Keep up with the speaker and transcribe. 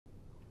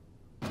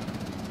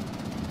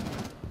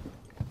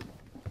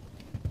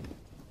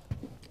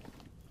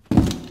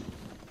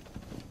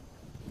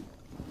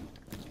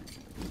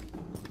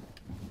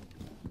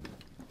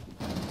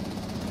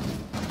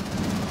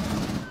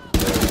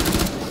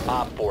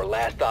Op 4,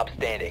 last stop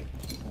standing.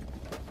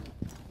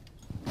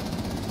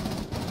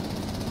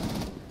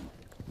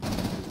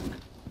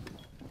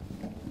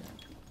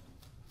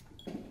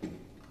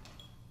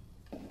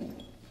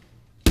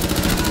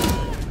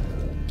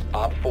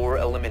 Op 4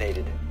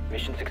 eliminated.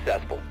 Mission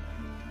successful.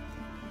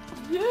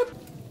 Yep.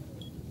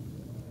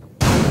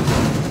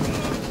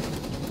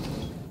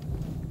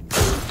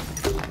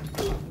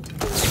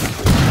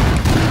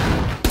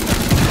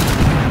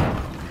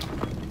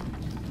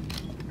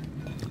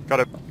 Got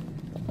it.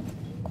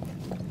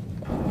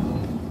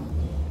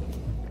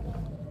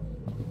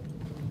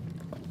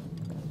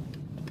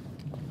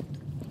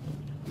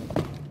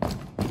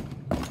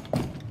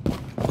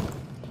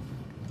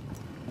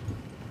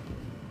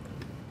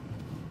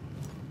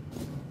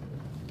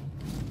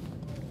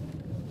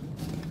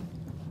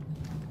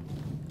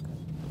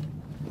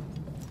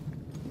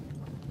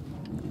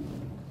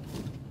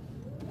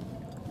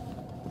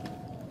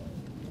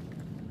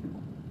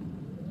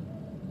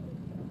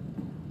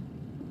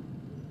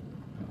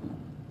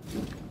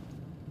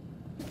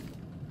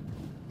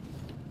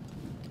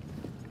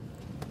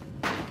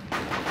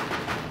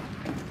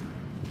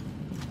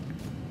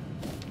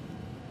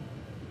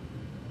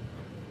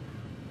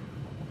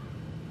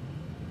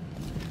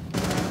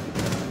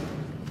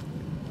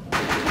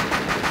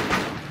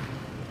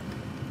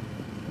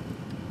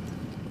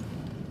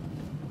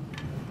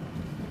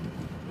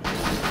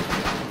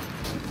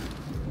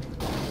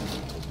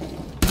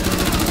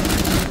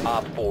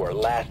 Op 4,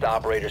 last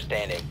operator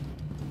standing.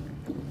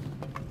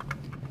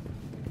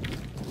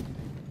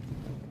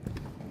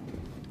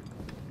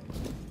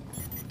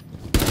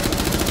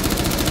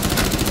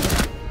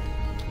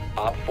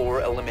 Op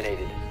 4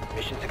 eliminated.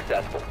 Mission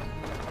successful.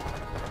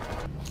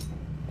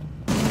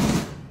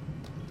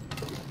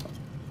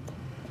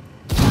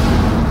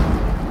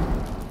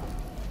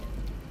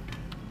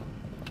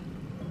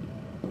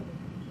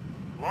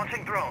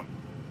 Launching drone.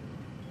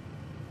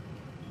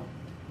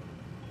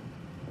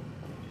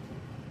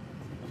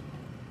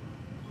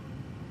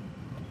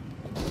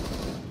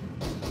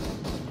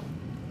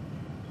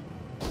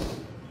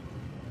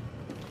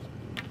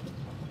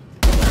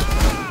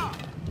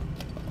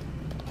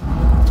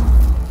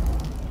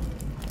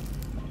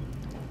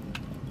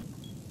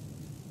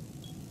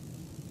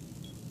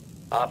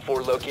 Op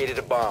 4 located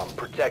a bomb.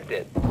 Protect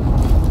it.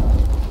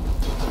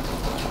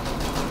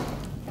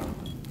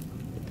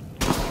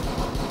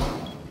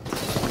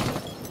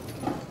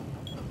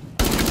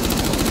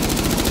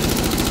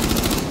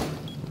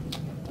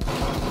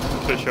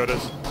 They showed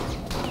us.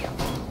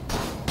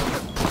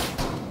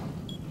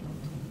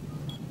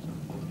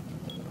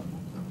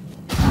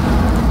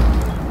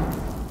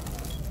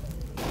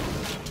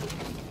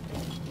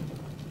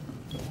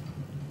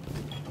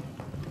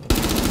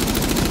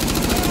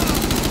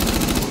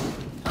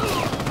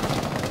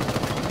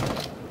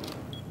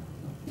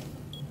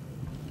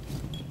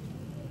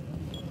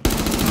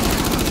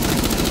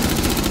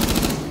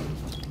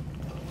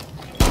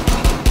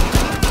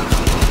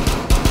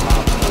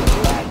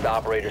 Last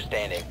operator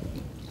standing.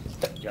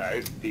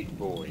 Go, big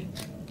boy.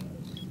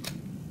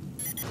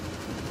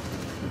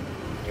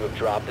 You have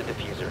dropped the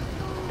diffuser.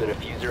 The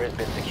diffuser has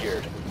been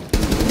secured.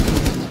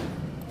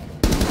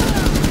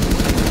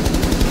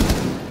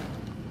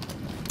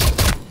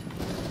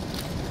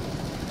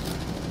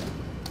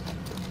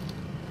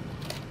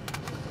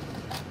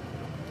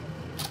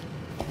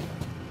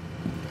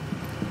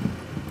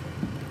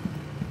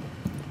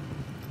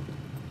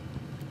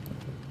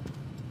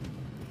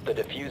 The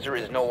diffuser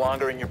is no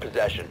longer in your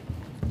possession.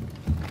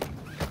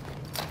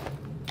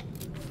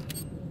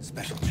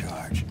 Special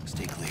charge.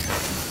 Stay clear.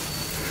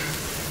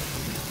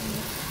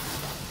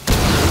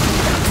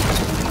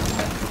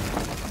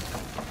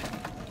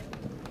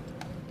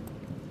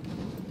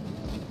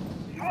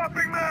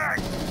 Swapping mag!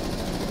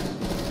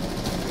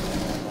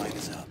 Line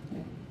is up.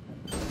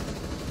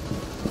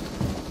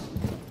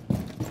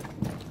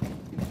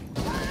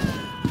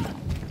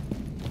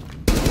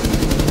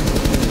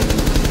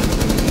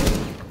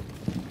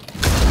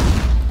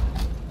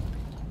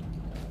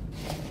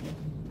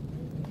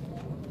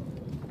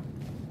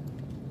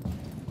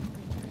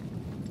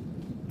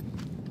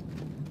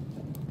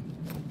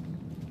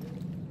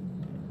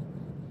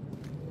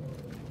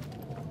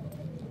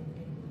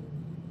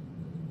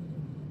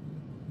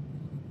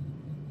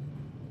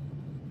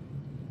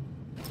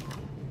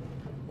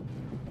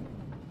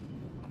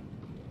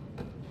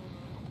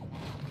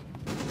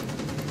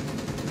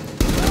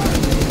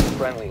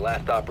 Friendly,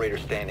 last operator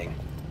standing.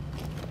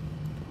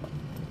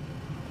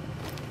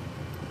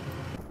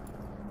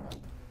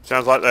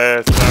 Sounds like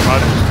they're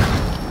thermite.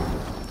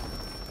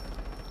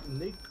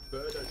 Nick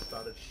Birdo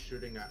started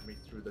shooting at me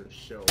through the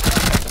shell.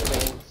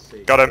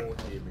 Got him.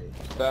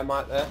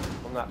 Thermite there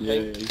on that Yeah,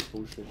 thing. he's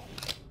bullshit.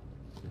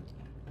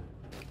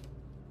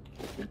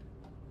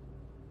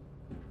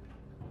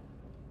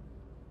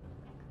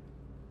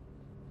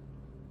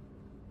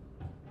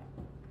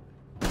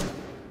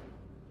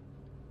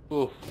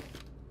 Oof.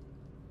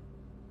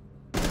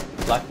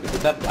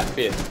 Was that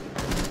Blackbeard?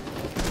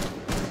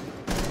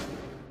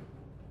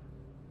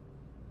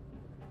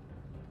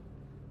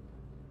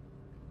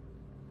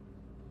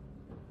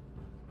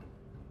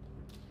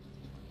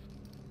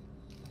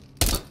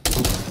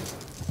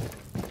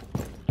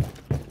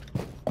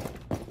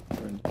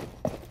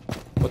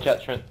 Watch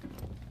out, Trent.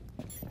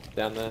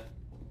 Down there.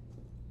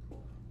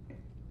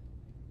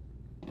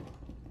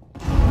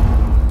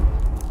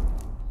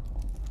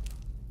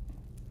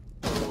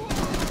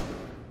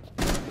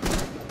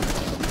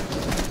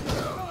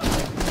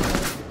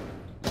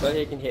 So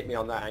he can hit me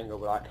on that angle,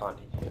 but I can't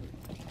hit him.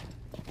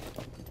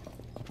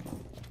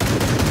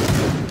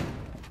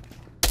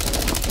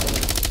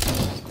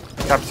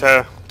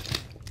 Capitao.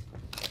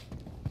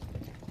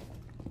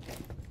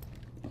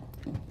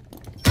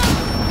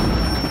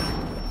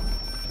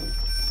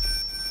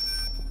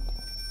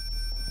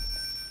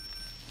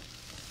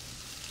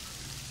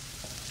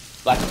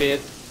 Blackbeard.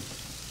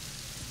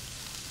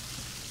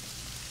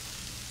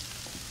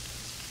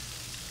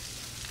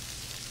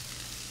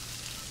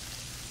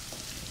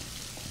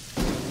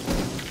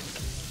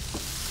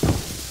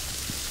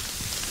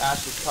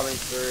 Ash is coming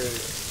through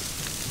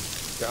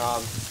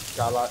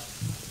Skylight.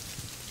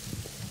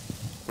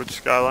 Which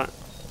skylight?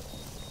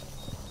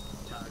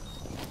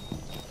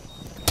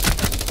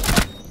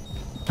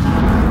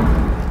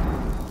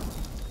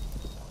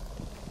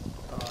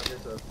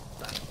 There's a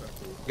back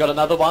circle. Got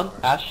another one,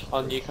 Ash,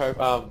 on you,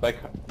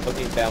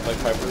 looking down by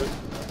Cobra.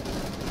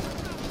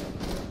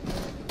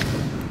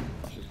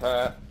 She's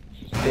hurt.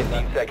 She's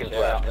 15 seconds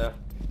left. There.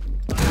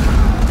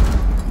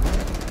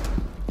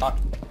 Fuck.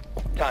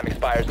 Time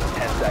expires in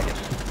 10 seconds.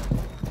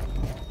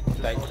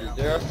 Thank you,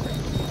 Zero.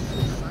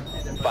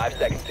 5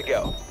 seconds to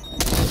go.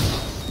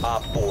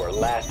 Op 4,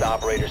 last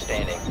operator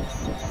standing.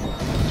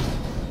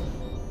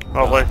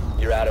 Lovely.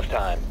 You're out of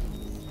time.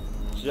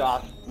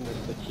 Just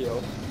missed the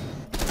kill.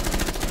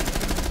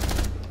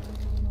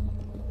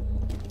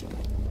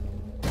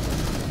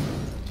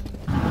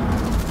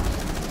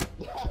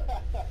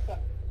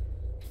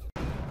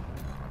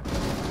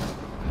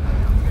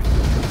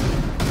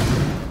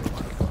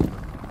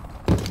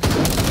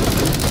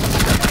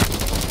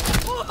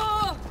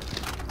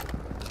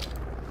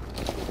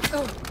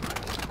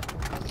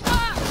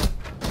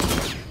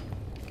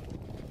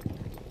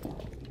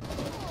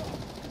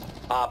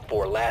 Op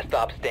 4, last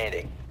stop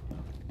standing.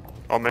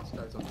 Oh man. This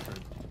guy's on Trent.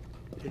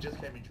 He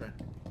just came in Trent.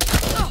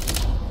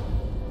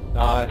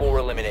 Op 4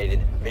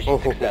 eliminated. Mission Oh.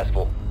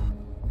 successful.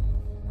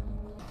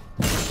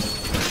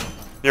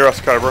 Near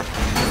us, Cobra.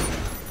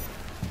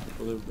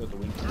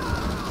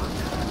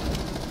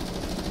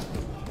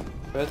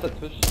 Where's that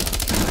fish?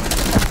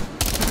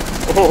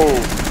 Oh.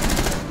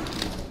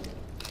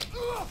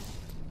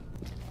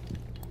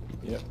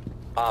 Yep.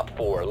 Op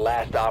 4,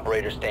 last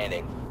operator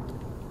standing.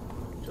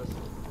 Just.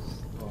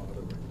 Oh, I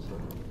don't think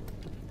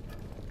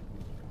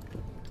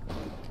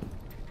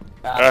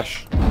so.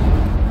 Ash.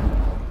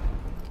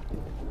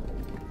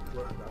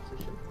 What in that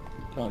position?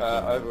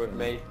 Over with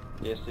me.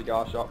 Yeah,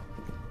 cigar shop.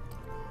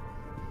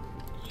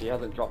 She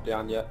hasn't dropped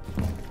down yet.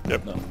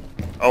 Yep. No.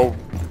 I'll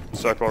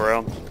circle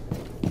around.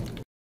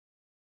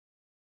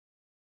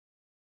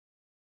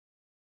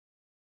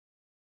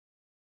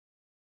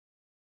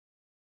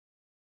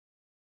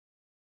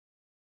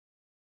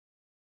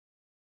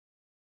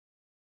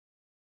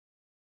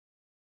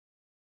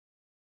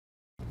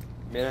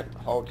 Minute,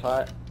 hold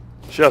tight.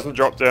 She hasn't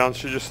dropped down,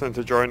 she just sent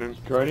a drone in.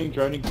 Droning.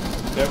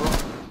 Deborah.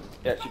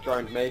 Yeah, she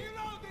droned me.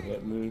 Yeah,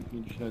 move.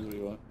 She knows where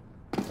you are.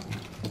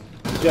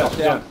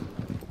 Down.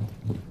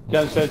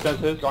 Downstairs.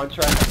 Drone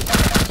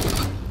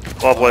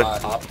Trent. Lovely.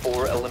 Op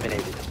 4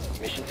 eliminated.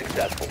 Mission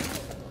successful.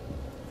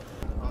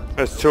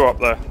 There's two up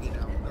there.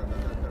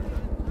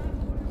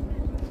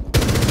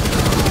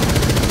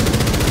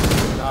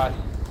 Nice.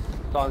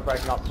 Someone's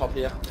breaking up top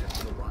here. To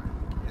the right,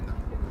 in that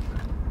corner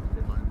Trent.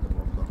 Behind the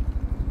rock.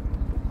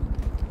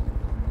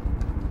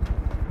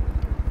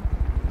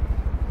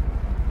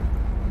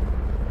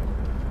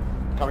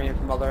 Coming in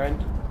from other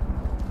end.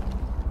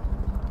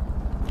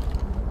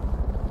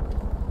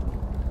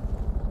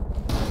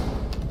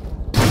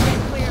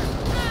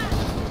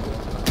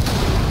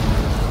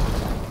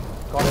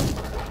 Got him.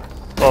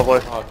 Lovely.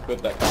 Oh, good,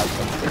 that guy's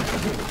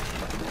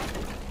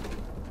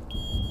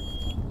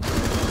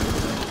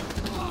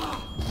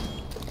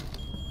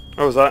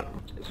What was that?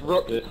 It's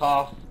Rook, it's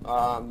half,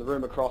 the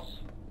room across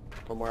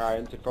from where I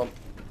entered from.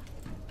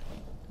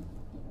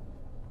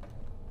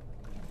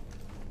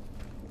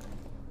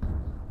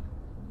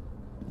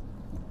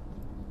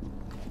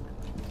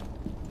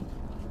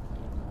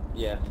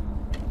 Yeah.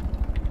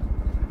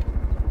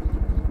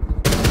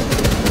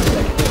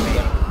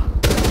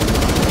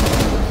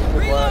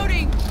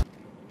 Reloading!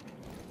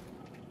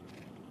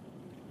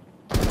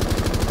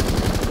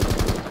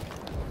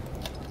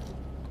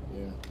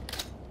 Yeah.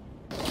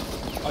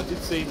 I did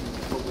see him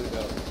probably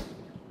about,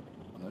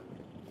 I don't know,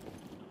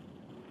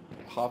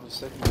 half a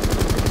second.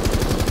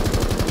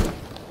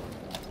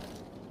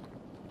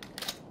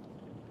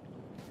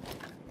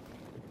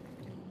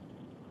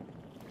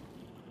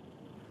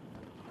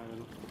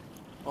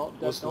 Oh,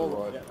 that What's the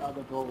door, right? that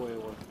other doorway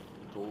was,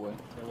 Doorway.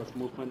 there was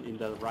movement in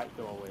the right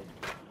doorway.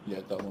 Yeah,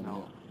 that one. No.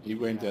 Yeah. He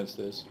went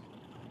downstairs.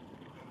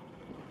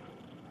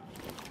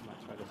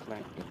 Might try to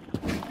flank.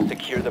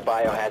 Secure the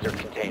biohazard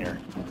container.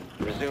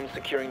 Resume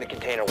securing the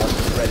container once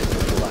the threat is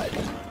neutralized.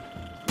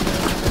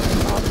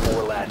 Op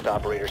 4, last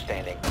operator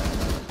standing.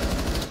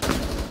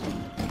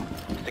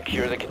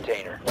 Secure the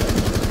container.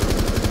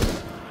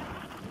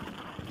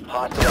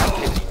 Hostile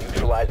activity.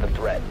 Neutralize the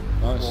threat.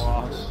 Nice,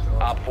 nice.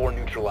 Op 4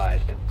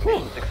 neutralized.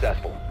 Mission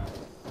successful.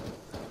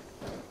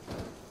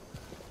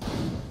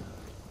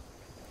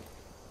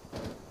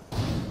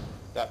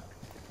 That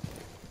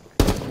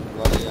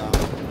bloody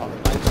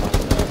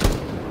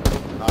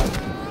nice.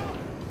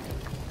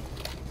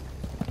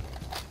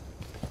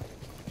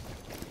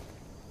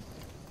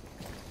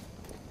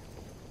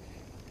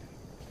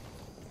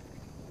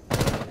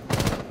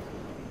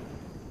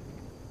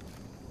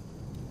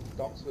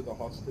 Docks with a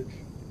hostage.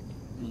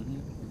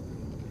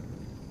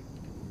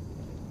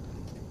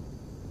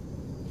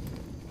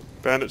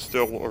 Bandit's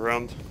still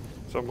around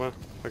somewhere.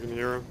 I can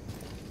hear him.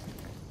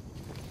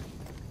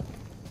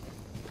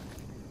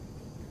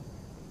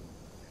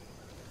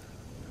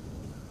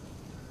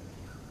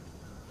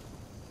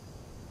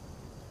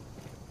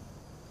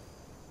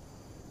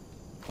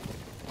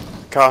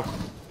 Car.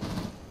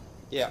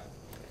 Yeah.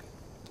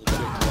 You shoot,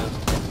 man.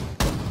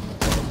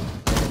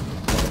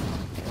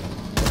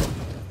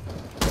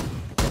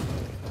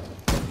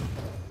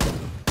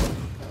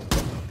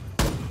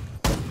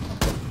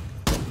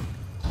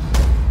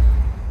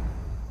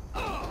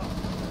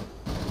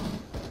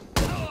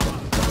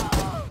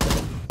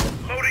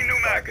 Loading new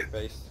mag. Target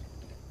base.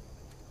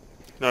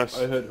 Nice.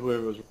 I heard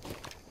whoever was...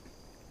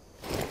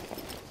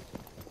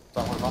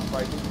 Someone hot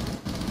breaking.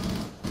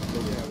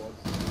 Yeah, it was.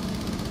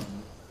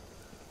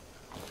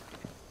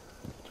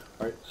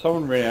 Alright,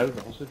 someone ran out of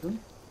the hostage room.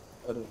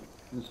 I didn't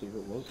see who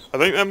it was. I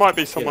think there might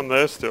be someone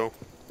there still.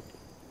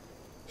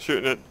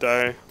 Shooting at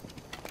day.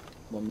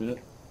 1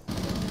 minute.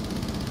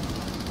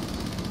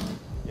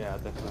 Yeah,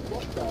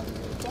 definitely.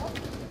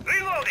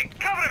 Reloading.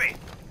 Cover me.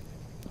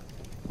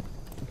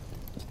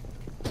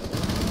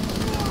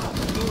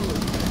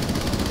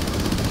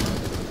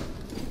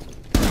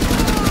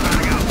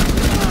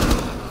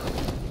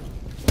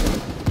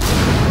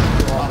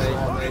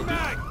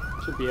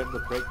 Should be able to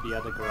break the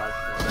other garage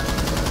door.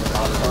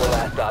 Op 4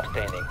 last stop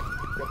standing.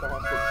 Get the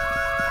hostage.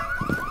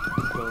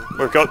 So,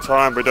 We've got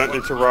time, we don't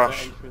need to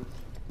rush. entrance.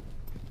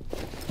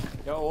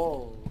 Yo,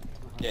 whoa.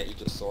 Yeah, you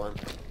just saw him.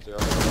 0.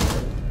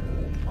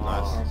 Oh.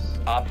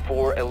 Nice. Op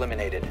 4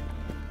 eliminated.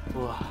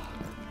 Wow.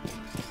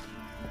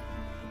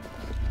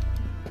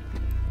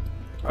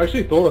 I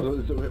actually thought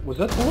of it. Was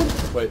that the one?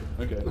 Wait,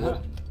 okay. it was.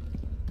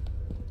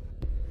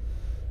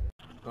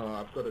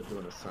 I've got to do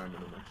an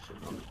assignment. I'm actually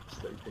not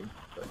sleeping.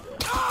 But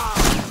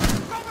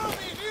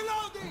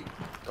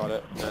Got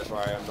it. That's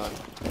where I am then.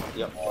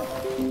 Yep.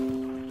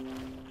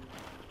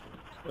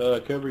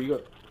 Cover, you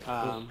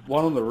got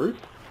one on the roof,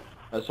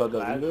 outside that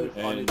Lad window,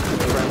 is on and...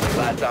 Friendly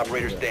last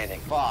operator standing.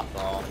 Fuck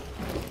off.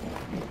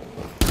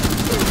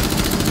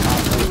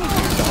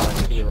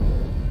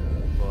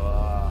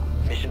 Wow.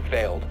 Mission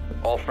failed.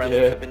 All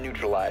friendlies Yeah. have been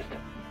neutralized.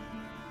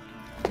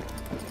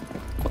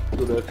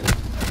 Good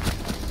effort.